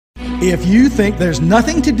If you think there's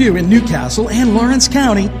nothing to do in Newcastle and Lawrence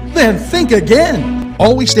County, then think again.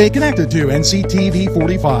 Always stay connected to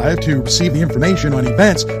NCTV45 to receive the information on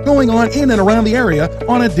events going on in and around the area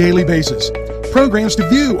on a daily basis. Programs to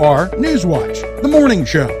view are NewsWatch, The Morning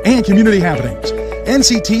Show, and Community Happenings.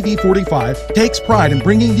 NCTV45 takes pride in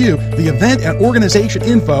bringing you the event and organization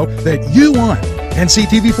info that you want.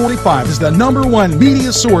 NCTV45 is the #1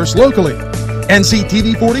 media source locally.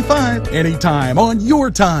 NCTV45, anytime on your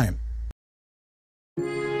time.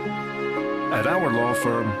 At our law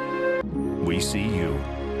firm, we see you.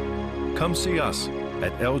 Come see us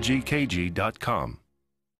at lgkg.com.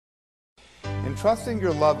 Entrusting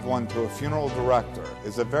your loved one to a funeral director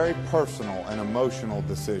is a very personal and emotional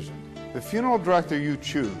decision. The funeral director you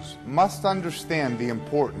choose must understand the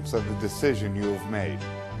importance of the decision you have made.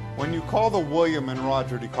 When you call the William and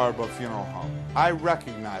Roger DeCarbo Funeral Home, I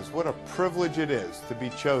recognize what a privilege it is to be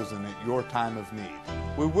chosen at your time of need.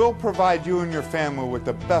 We will provide you and your family with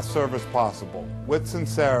the best service possible, with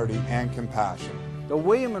sincerity and compassion. The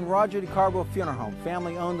William and Roger DeCarbo Funeral Home,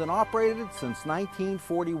 family owned and operated since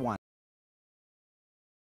 1941.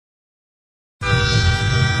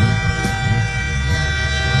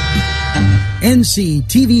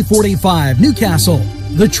 NCTV45 Newcastle,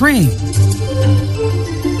 The Train.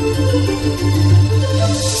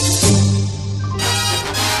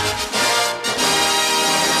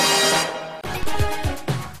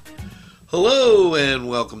 Hello and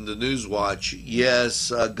welcome to NewsWatch.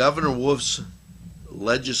 Yes, Governor Wolf's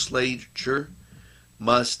legislature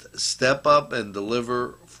must step up and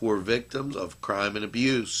deliver for victims of crime and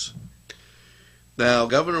abuse. Now,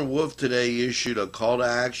 Governor Wolf today issued a call to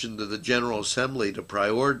action to the General Assembly to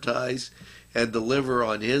prioritize and deliver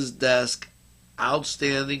on his desk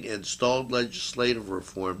outstanding and stalled legislative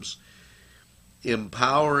reforms,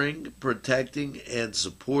 empowering, protecting, and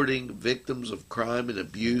supporting victims of crime and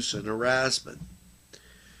abuse and harassment.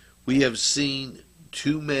 We have seen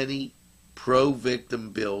too many pro-victim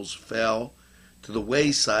bills fell to the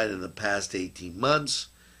wayside in the past 18 months,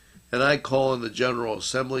 and I call on the General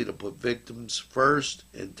Assembly to put victims first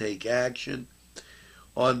and take action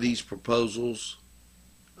on these proposals.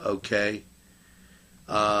 Okay.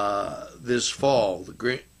 This fall,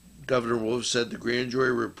 Governor Wolf said the grand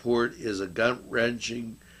jury report is a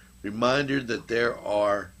gut-wrenching reminder that there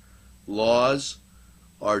are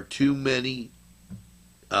too many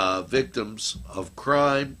victims of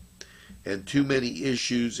crime and too many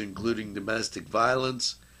issues, including domestic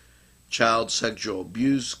violence, child sexual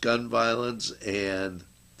abuse, gun violence, and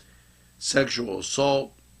sexual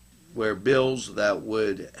assault, where bills that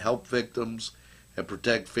would help victims and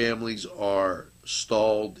protect families are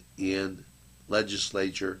stalled in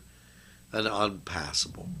legislature and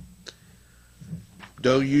unpassable.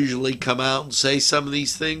 Don't usually come out and say some of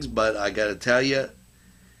these things, but I got to tell you,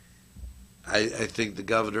 I think the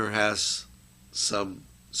governor has some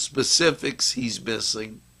specifics he's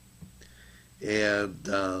missing,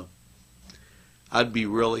 and I'd be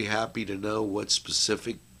really happy to know what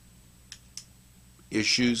specific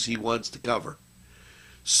issues he wants to cover.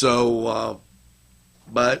 So,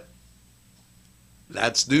 but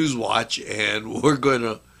that's NewsWatch, and we're going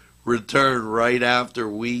to return right after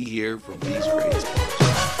we hear from these radio.